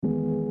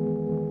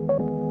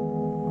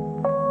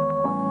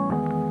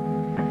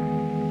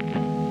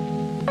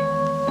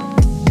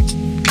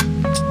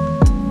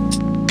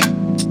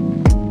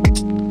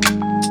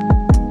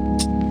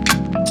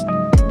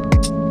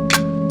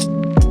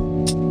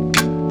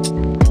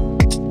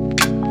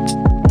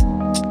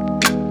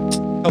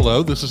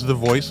Hello, this is the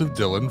voice of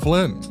Dillon,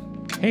 Flynn.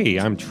 Hey,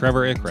 I'm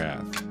Trevor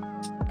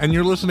Ikrath. And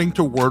you're listening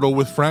to Wordle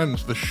with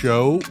Friends, the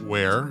show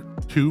where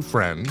two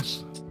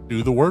friends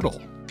do the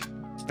Wordle.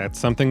 That's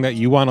something that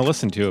you want to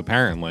listen to,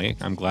 apparently.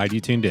 I'm glad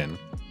you tuned in.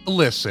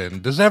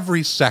 Listen, does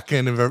every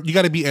second of you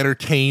got to be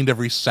entertained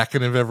every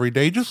second of every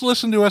day? Just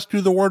listen to us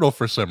do the Wordle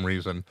for some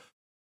reason.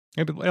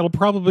 It'll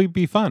probably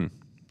be fun.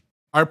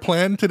 Our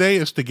plan today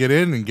is to get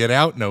in and get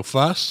out, no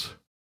fuss.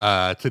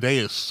 Today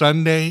is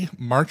Sunday,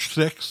 March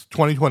 6th,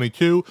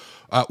 2022.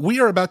 We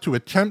are about to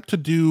attempt to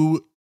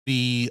do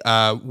the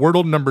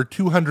Wordle number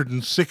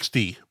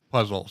 260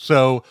 puzzle.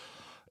 So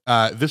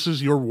this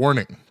is your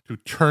warning to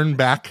turn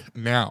back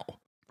now.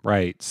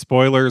 Right.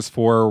 Spoilers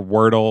for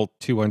Wordle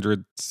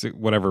 200,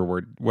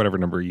 whatever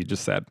number you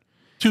just said.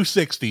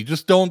 260.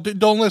 Just don't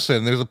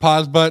listen. There's a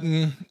pause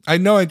button. I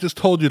know I just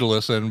told you to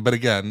listen, but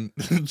again,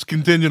 it's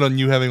contingent on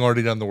you having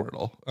already done the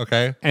Wordle.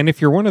 Okay. And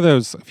if you're one of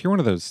those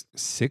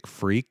sick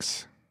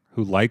freaks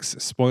who likes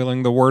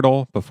spoiling the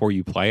Wordle before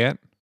you play it,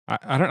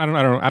 I don't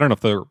know if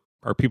there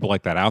are people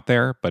like that out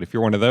there, but if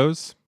you're one of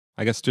those,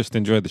 I guess just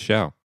enjoy the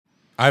show.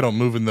 I don't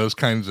move in those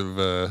kinds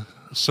of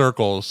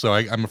circles, so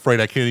I'm afraid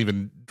I can't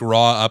even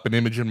draw up an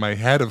image in my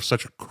head of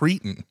such a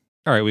cretin.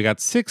 All right, we got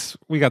six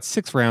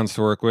rounds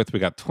to work with. We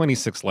got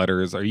 26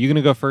 letters. Are you going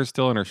to go first,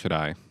 Dillon, or should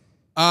I?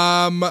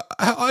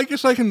 I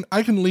guess I can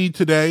lead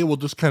today. We'll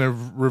just kind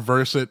of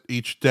reverse it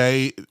each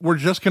day. We're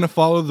just going to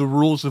follow the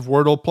rules of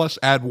Wordle, plus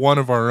add one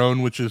of our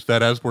own, which is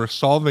that as we're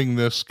solving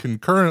this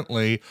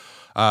concurrently,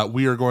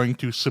 we are going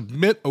to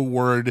submit a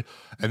word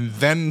and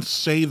then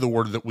say the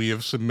word that we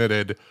have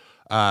submitted,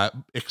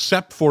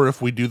 except for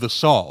if we do the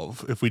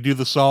solve. If we do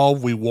the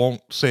solve, we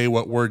won't say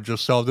what word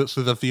just solved it,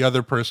 so that the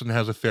other person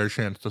has a fair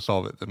chance to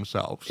solve it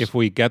themselves. If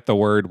we get the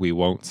word, we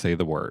won't say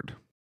the word.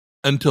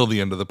 Until the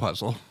end of the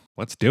puzzle.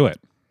 Let's do it.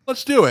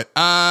 Let's do it.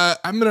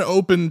 I'm going to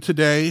open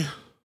today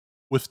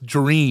with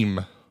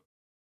Dream.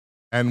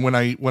 And when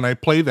I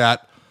play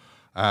that,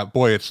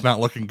 boy, it's not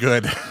looking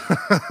good.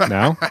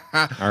 No?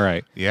 All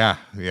right. Yeah.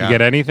 You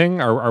get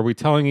anything? Are we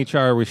telling each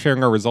other? Are we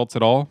sharing our results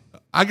at all?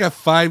 I got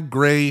 5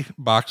 gray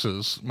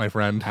boxes, my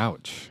friend.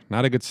 Ouch.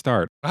 Not a good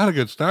start. Not a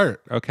good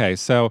start. Okay,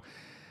 so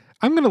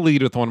I'm going to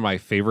lead with one of my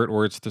favorite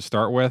words to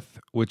start with,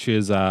 which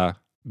is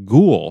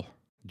ghoul.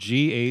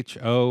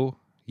 Ghoul.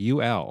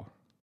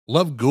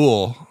 Love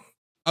ghoul.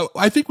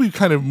 I think we've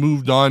kind of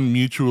moved on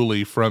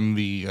mutually from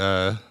the,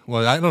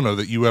 well, I don't know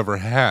that you ever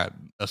had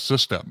a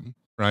system,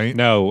 right?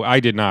 No, I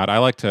did not. I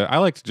like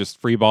to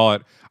just free ball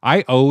it.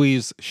 I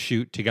always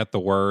shoot to get the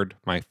word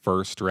my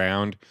first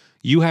round.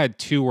 You had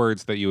 2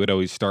 words that you would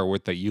always start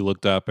with that you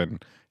looked up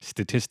and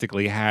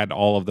statistically had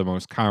all of the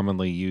most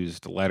commonly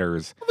used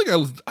letters.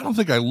 I don't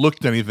think I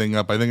looked anything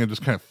up. I think I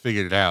just kind of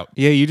figured it out.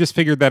 Yeah, you just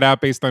figured that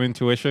out based on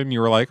intuition.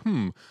 You were like,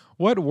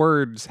 what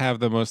words have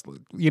the most,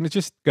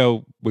 just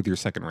go with your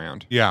second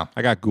round. Yeah.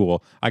 I got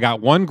ghoul. I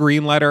got 1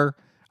 green letter.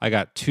 I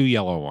got 2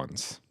 yellow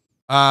ones.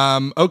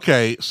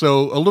 Okay,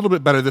 so a little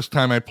bit better this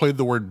time. I played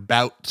the word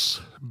bouts,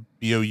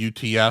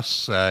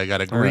 B-O-U-T-S. I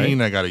got a green,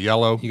 right. I got a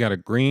yellow. You got a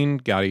green,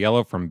 got a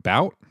yellow from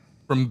bout?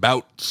 From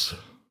bouts.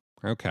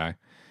 Okay.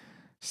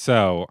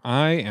 So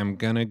I am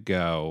going to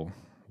go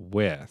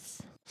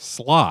with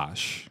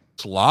slosh.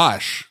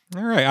 Slosh.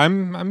 All right,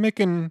 I'm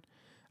making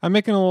a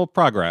little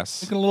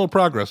progress. Making a little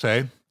progress,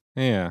 eh?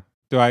 Yeah.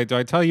 Do I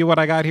tell you what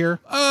I got here?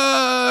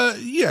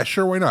 Yeah,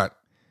 sure, why not?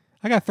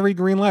 I got 3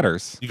 green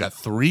letters. You got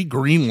 3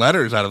 green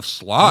letters out of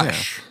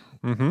slosh.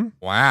 Yeah. Mm-hmm.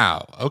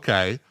 Wow.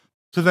 Okay.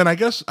 So then I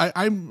guess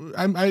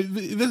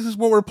this is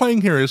what we're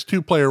playing here is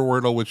 2-player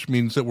Wordle, which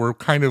means that we're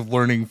kind of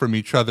learning from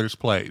each other's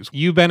plays.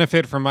 You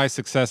benefit from my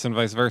success and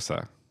vice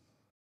versa.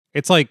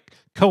 It's like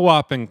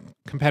co-op and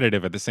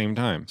competitive at the same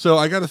time. So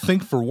I got to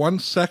think for 1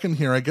 second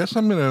here. I guess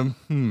I'm going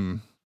to,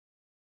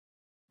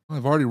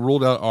 I've already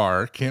ruled out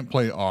R. Can't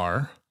play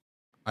R.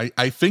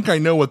 I think I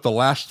know what the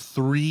last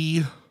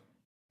 3...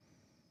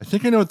 I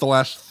think I know what the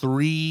last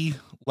 3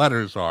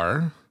 letters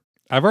are.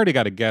 I've already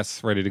got a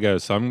guess ready to go,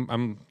 so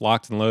I'm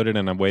locked and loaded,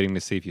 and I'm waiting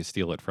to see if you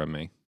steal it from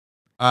me.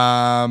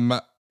 Yeah,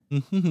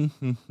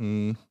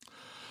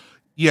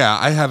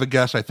 I have a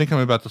guess. I think I'm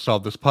about to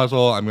solve this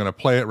puzzle. I'm going to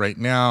play it right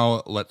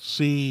now. Let's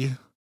see.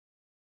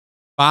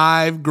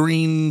 5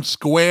 green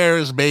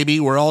squares, baby.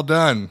 We're all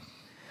done.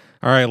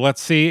 All right,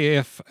 let's see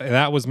if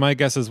that was my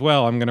guess as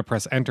well. I'm going to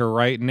press enter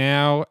right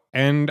now.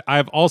 And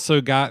I've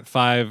also got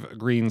 5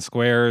 green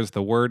squares.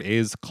 The word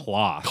is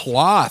cloth.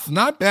 Cloth.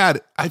 Not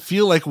bad. I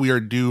feel like we are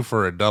due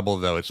for a double,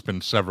 though. It's been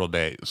several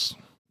days.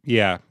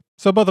 Yeah.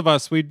 So both of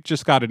us, we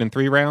just got it in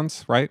 3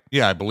 rounds, right?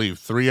 Yeah, I believe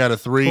 3 out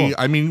of 3. Cool.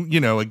 I mean,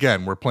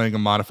 again, we're playing a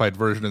modified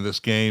version of this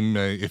game.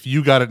 If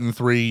you got it in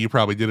 3, you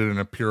probably did it in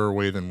a purer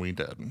way than we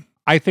did.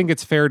 I think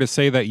it's fair to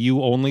say that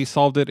you only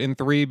solved it in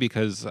 3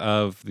 because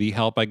of the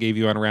help I gave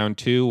you on round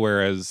 2,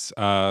 whereas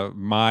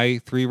my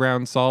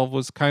 3-round solve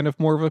was kind of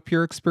more of a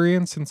pure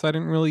experience since I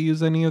didn't really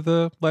use any of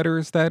the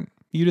letters that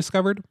you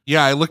discovered?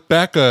 Yeah, I looked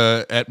back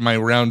at my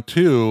round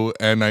 2,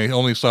 and I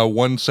only saw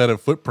 1 set of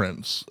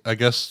footprints. I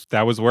guess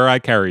that was where I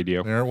carried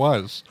you. There it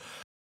was.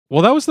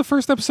 Well, that was the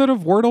first episode of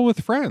Wordle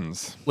with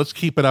Friends. Let's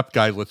keep it up,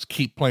 guys. Let's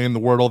keep playing the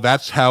Wordle.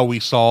 That's how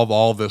we solve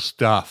all this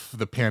stuff.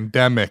 The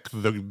pandemic,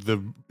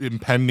 the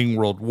impending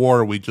world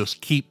war. We just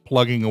keep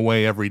plugging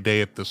away every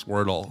day at this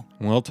Wordle.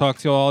 We'll talk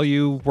to all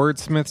you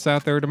wordsmiths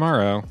out there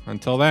tomorrow.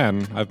 Until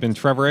then, I've been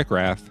Trevor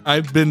Ikrath.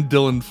 I've been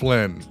Dillon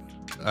Flynn.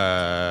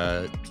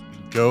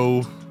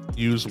 Go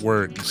use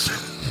words.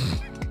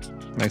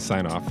 Nice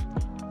sign off.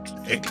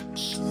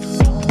 Thanks.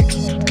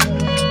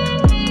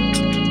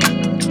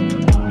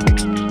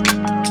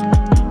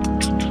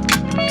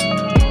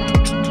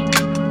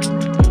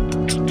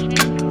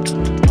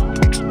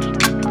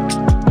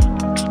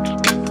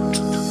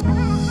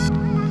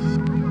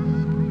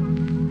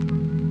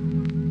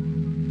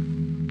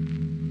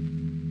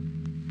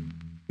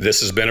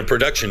 This has been a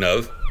production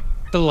of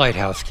The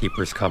Lighthouse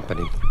Keepers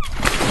Company.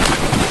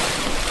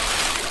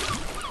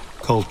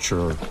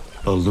 Culture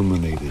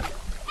illuminated.